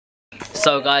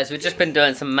So guys, we've just been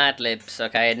doing some Mad Libs,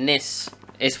 okay, and this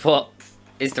is what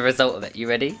is the result of it. You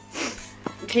ready?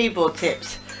 Keyboard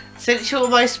tips. Since you'll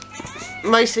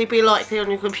mostly be likely on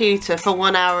your computer for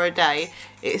 1 hour a day,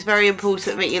 it's very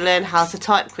important that you learn how to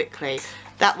type quickly.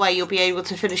 That way you'll be able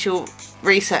to finish your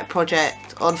research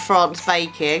project on France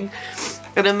baking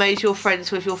and amaze your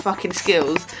friends with your fucking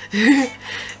skills.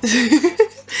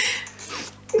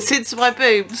 Since my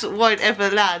boobs won't ever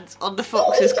land on the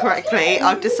foxes correctly,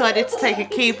 I've decided to take a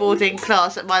keyboarding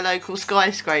class at my local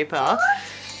skyscraper.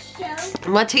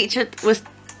 My teacher was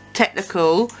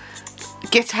technical.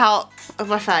 Get out of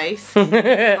my face.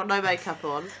 Got no makeup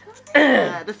on.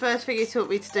 The first thing he taught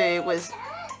me to do was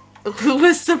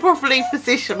to properly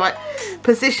position my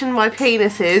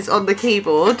penises on the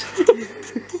keyboard.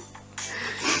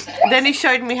 Then he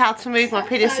showed me how to move my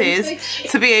penises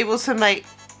to be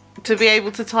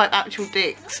able to type actual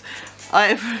dicks.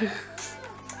 I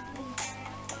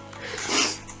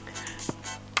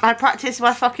practiced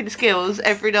my fucking skills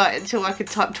every night until I could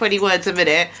type 20 words a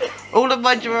minute. All of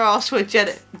my giraffes were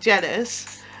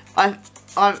jealous. I'm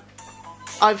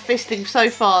fisting so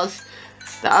fast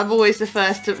that I'm always the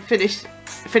first to finish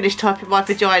typing my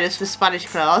vaginas for Spanish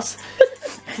class.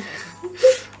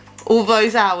 All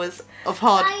those hours of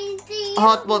hard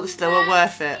monster were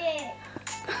worth it.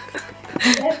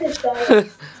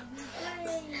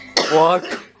 What?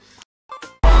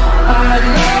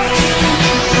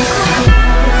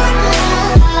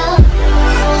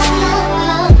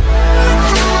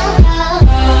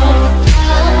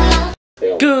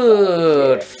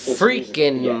 Good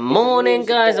freaking morning,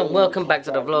 guys, and welcome back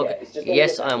to the vlog.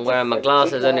 Yes, I'm wearing my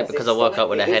glasses only because I woke up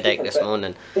with a headache this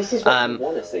morning.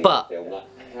 But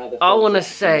I want to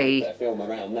say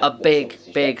a big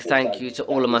thank you to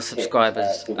all of my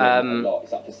subscribers.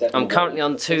 I'm currently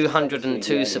on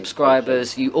 202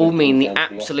 subscribers. You all mean the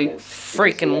absolute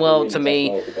freaking world to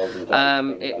me.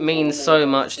 It means so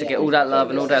much to get all that love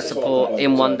and all that support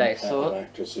in one day. So,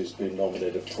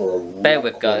 bear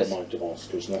with, guys.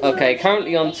 Okay,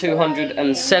 currently on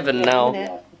 207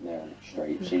 now,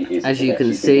 as you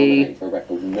can see.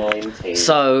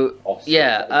 So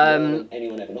yeah,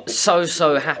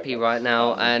 so happy right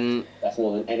now, and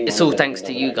it's all thanks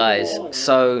to you guys.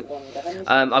 So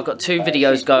I've got 2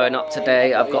 videos going up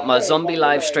today. I've got my zombie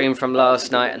live stream from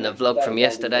last night and the vlog from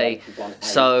yesterday.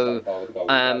 So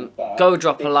go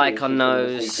drop a like on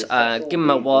those, give them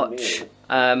a watch.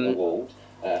 I'm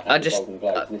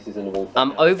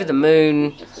over the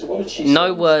moon.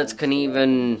 No words can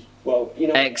even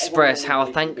express how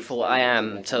thankful I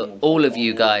am to all of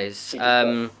you guys.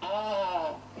 The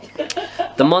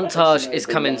montage is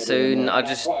coming soon. I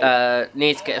just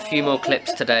need to get a few more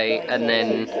clips today, and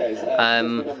then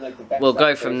we'll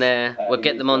go from there. We'll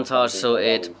get the montage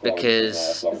sorted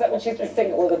because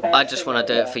I just want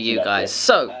to do it for you guys.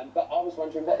 So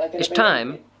it's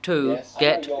time to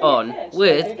get on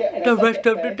with the rest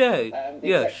of the day.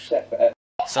 Yes.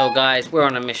 So guys, we're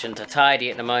on a mission to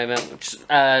tidy at the moment. We're just,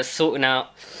 sorting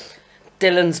out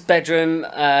Dylan's bedroom,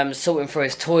 sorting for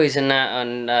his toys and that,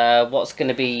 and what's going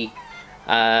to be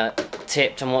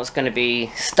tipped and what's going to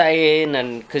be staying,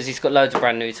 and because he's got loads of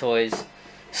brand new toys.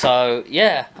 So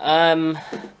yeah,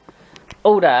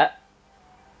 all that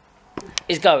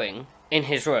is going in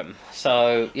his room.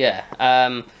 So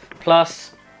yeah,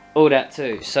 plus all that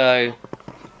too. So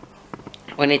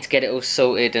we need to get it all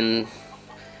sorted and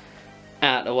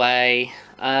out of the way.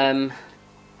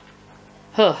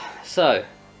 So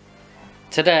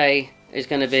today is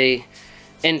going to be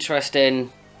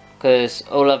interesting because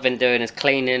all I've been doing is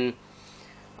cleaning.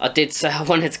 I did say I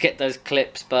wanted to get those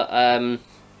clips, but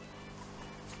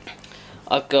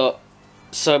I've got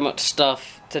so much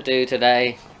stuff to do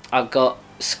today. I've got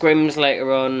scrims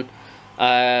later on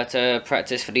to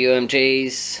practice for the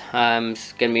UMGs.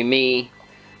 It's going to be me,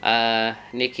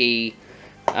 Nikki,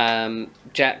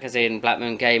 Jack as in Black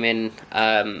Moon Gaming.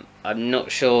 I'm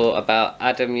not sure about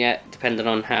Adam yet, depending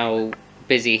on how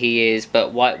busy he is,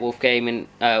 but White Wolf Gaming,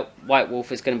 White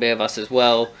Wolf is going to be with us as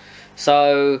well.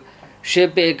 So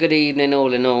should be a good evening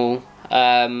all in all.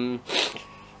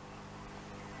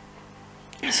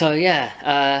 So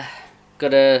yeah,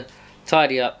 gotta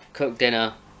tidy up, cook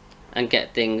dinner and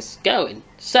get things going.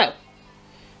 So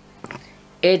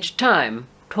it's time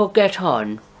to get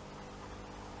on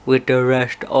with the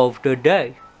rest of the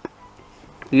day.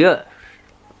 Yes.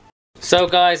 So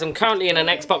guys, I'm currently in an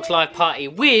Xbox Live party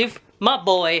with my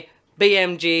boy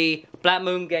BMG, Black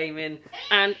Moon Gaming,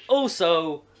 and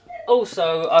also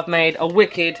I've made a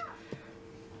wicked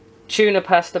tuna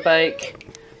pasta bake.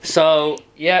 So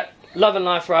yeah, loving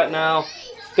life right now.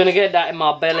 Gonna get that in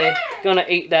my belly, gonna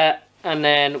eat that, and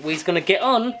then we're gonna get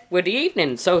on with the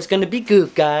evening. So it's gonna be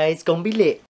good, guys. It's gonna be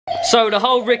lit. So the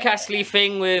whole Rick Astley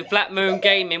thing with Black Moon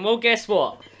Gaming, well, guess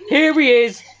what? Here he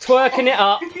is, twerking it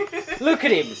up. Look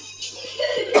at him.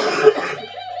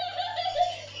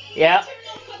 Yeah.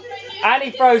 And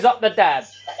he throws up the dab.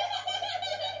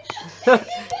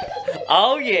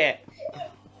 Oh yeah.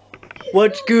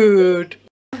 What's good?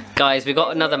 Guys, we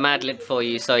got another Mad Lib for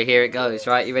you, so here it goes,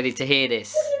 right? You ready to hear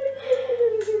this?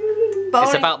 Bowling.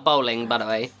 It's about bowling, by the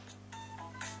way.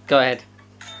 Go ahead.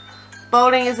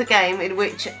 Bowling is a game in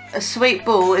which a sweet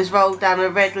ball is rolled down a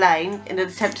red lane in an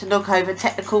attempt to knock over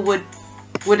technical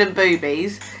wooden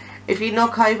boobies. If you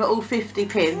knock over all 50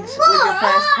 pins with your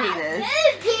first penis,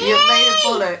 you've made a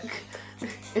bollock.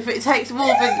 If it takes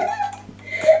more than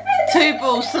 2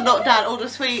 balls to knock down all the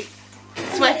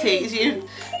sweaties, you've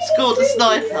scored a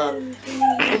sniper.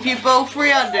 If you bowl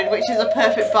 300, which is a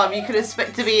perfect bum, you can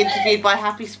expect to be interviewed by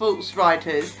happy sports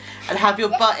writers and have your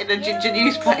butt in a ginger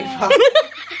newspaper.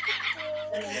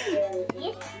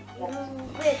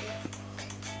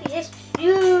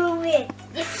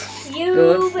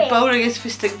 Good. Bowling is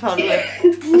fisting fun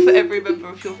for every member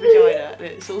of your vagina, and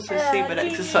it's also semen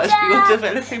exercise for your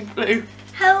developing blue.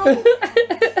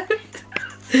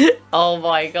 Oh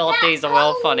my god, these are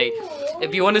well funny.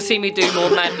 If you want to see me do more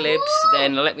Mad Libs,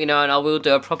 then let me know and I will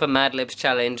do a proper Mad Libs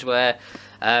challenge where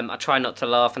I try not to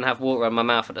laugh and have water in my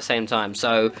mouth at the same time.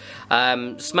 So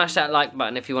smash that like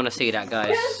button if you want to see that,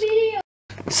 guys.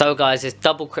 So guys, it's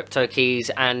double crypto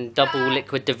keys and double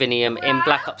liquid divinium in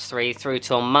Black Ops 3 through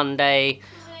till Monday.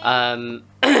 The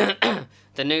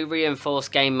new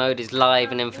reinforced game mode is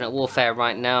live in Infinite Warfare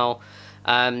right now.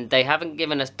 They haven't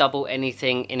given us double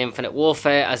anything in Infinite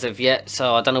Warfare as of yet,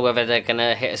 so I don't know whether they're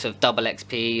gonna hit us with double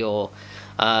XP or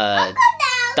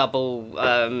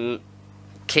double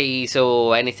keys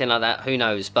or anything like that. Who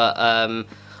knows? But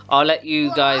I'll let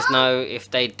you guys know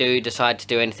if they do decide to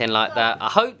do anything like that. I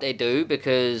hope they do,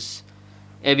 because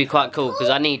it'd be quite cool, because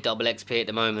I need double XP at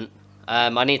the moment.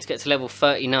 I need to get to level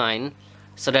 39,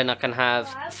 so then I can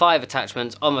have 5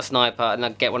 attachments on my sniper and I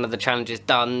get one of the challenges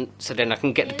done, so then I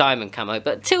can get the diamond camo.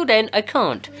 But till then, I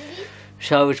can't.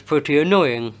 So it's pretty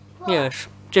annoying. Yes,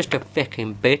 just a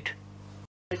fucking bit.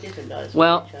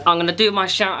 Well, I'm going to do my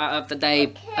shout out of the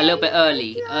day a little bit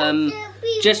early,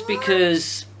 just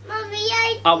because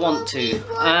I want to.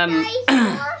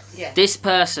 This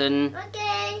person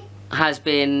has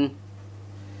been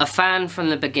a fan from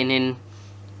the beginning.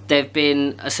 They've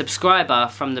been a subscriber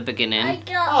from the beginning.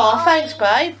 Oh, thanks,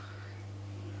 babe.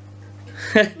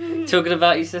 Talking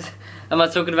about you, sis? Am I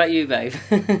talking about you, babe?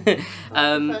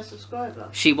 First subscriber.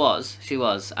 She was.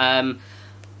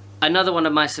 Another one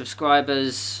of my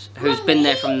subscribers who's been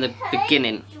there from the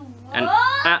beginning. An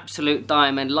absolute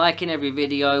diamond, liking every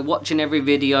video, watching every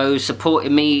video,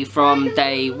 supporting me from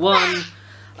day one.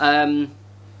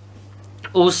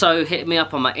 Also hitting me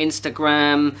up on my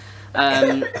Instagram.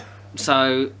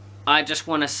 So I just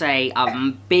want to say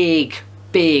a big,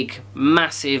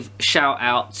 massive shout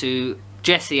out to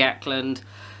Jessie Ackland.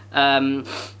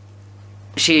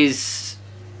 She's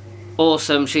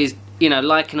awesome. She's, you know,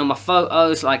 liking all my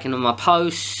photos, liking all my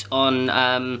posts on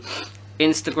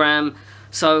Instagram.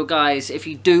 So guys, if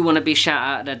you do want to be shout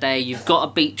out of the day, you've got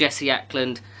to beat Jessie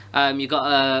Ackland. You got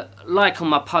to like on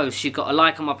my posts. You got to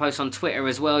like on my posts on Twitter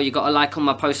as well. You got to like on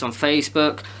my posts on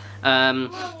Facebook.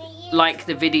 Like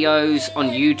the videos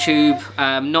on YouTube.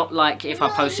 Not like if I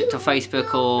post it to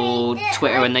Facebook or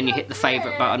Twitter and then you hit the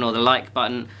favourite button or the like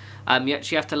button. You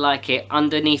actually have to like it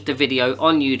underneath the video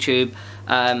on YouTube.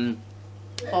 And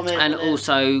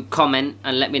also comment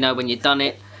and let me know when you've done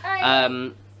it.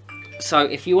 So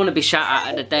if you want to be shout out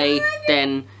of the day,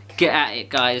 then get at it,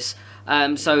 guys.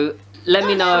 So let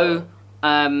me know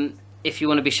if you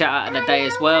want to be shout out of the day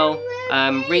as well.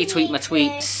 Retweet my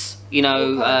tweets, you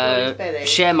know,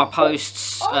 share my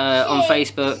posts on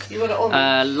Facebook,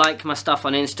 like my stuff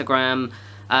on Instagram.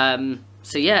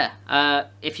 So yeah,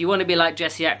 if you want to be like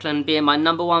Jessie Ackland, being my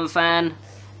 #1 fan,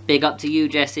 big up to you,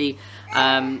 Jessie.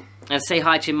 And say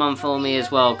hi to your mum for me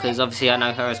as well, because obviously I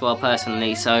know her as well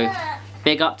personally. So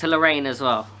big up to Lorraine as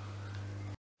well.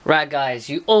 Right guys,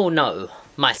 you all know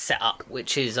my setup,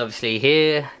 which is obviously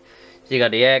here. You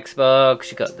got the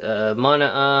Xbox, you got the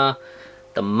monitor,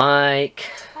 the mic,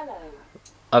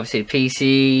 obviously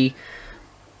PC.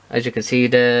 As you can see,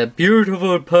 the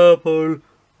beautiful purple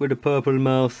with a purple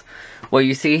mouth. Well,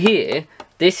 you see here,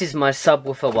 this is my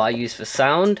subwoofer what I use for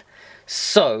sound.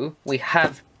 So we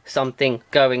have something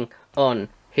going on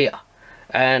here.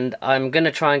 And I'm going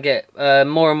to try and get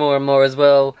more and more as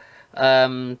well,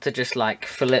 to just like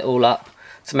fill it all up,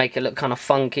 to make it look kind of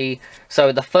funky.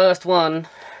 So the first one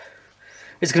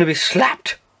is going to be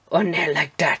slapped on there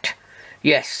like that.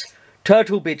 Yes,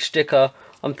 turtle bitch sticker.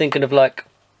 I'm thinking of like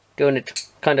doing it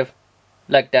kind of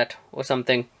like that or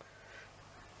something.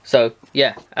 So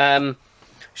yeah,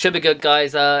 should be good,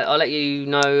 guys. I'll let you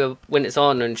know when it's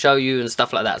on and show you and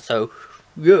stuff like that. So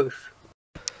yes.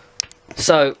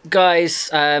 So guys,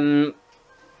 I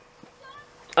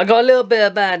got a little bit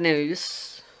of bad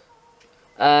news.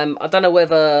 I don't know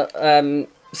whether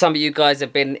some of you guys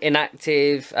have been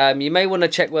inactive. You may want to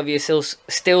check whether you're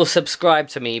still subscribed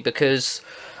to me, because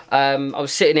I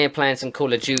was sitting here playing some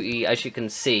Call of Duty, as you can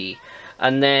see,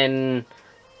 and then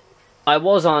I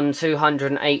was on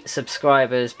 208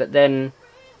 subscribers, but then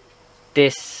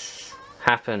this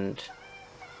happened.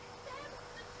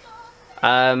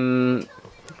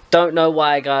 Don't know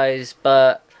why, guys,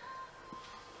 but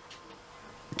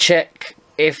check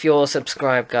if you're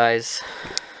subscribed, guys.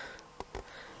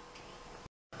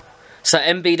 So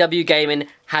MBW Gaming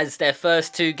has their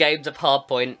first 2 games of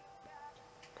Hardpoint,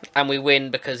 and we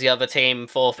win because the other team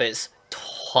forfeits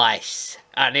twice.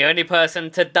 And the only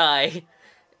person to die,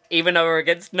 even though we're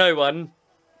against no one,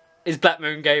 is Black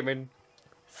Moon Gaming.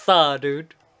 Far,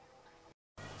 dude.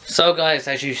 So guys,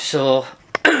 as you saw,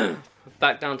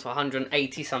 back down to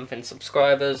 180 something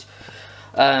subscribers.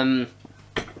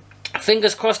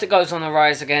 Fingers crossed it goes on the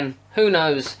rise again. Who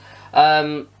knows?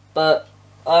 But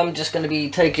I'm just going to be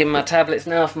taking my tablets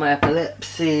now for my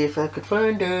epilepsy, if I could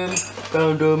find them.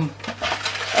 Found them.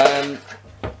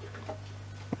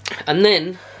 And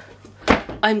then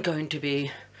I'm going to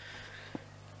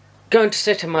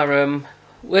sit in my room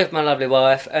with my lovely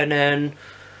wife, and then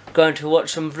going to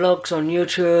watch some vlogs on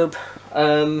YouTube.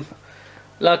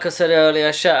 Like I said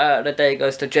earlier, shout out of the day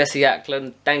goes to Jesse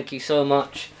Ackland. Thank you so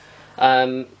much.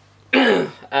 And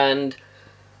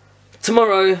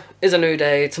tomorrow is a new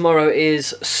day. Tomorrow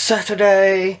is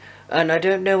Saturday, and I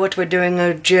don't know what we're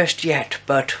doing just yet,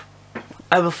 but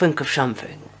I will think of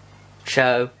something.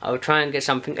 So I'll try and get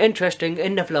something interesting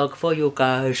in the vlog for you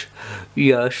guys.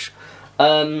 Yes.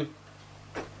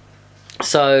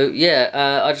 So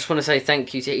yeah, I just want to say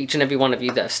thank you to each and every one of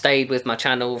you that have stayed with my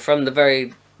channel from the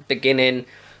very beginning,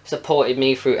 supported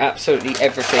me through absolutely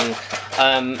everything.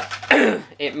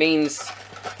 It means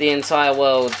the entire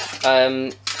world.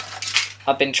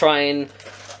 I've been trying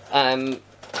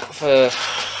for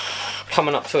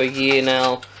coming up to a year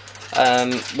now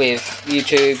with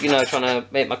YouTube, you know, trying to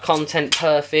make my content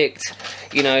perfect,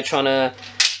 you know, trying to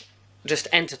just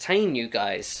entertain you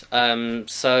guys.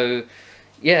 So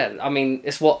yeah, I mean,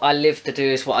 it's what I live to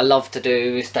do, it's what I love to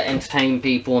do, is to entertain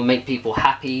people and make people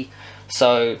happy.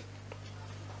 So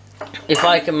if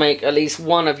I can make at least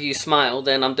one of you smile,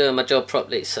 then I'm doing my job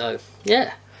properly. So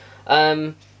yeah,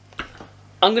 I'm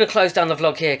going to close down the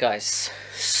vlog here, guys.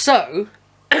 So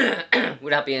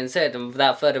with that being said, and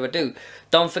without further ado,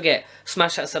 don't forget,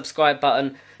 smash that subscribe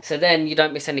button so then you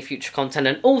don't miss any future content,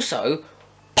 and also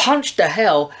punch the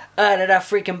hell out of that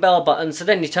freaking bell button so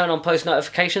then you turn on post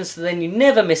notifications so then you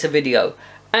never miss a video.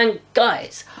 And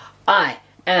guys, I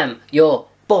am your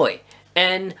boy,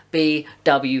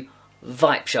 NBW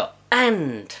VIPESHOT,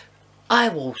 and I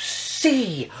will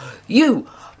see you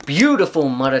beautiful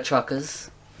mother truckers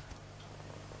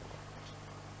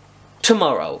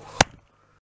tomorrow.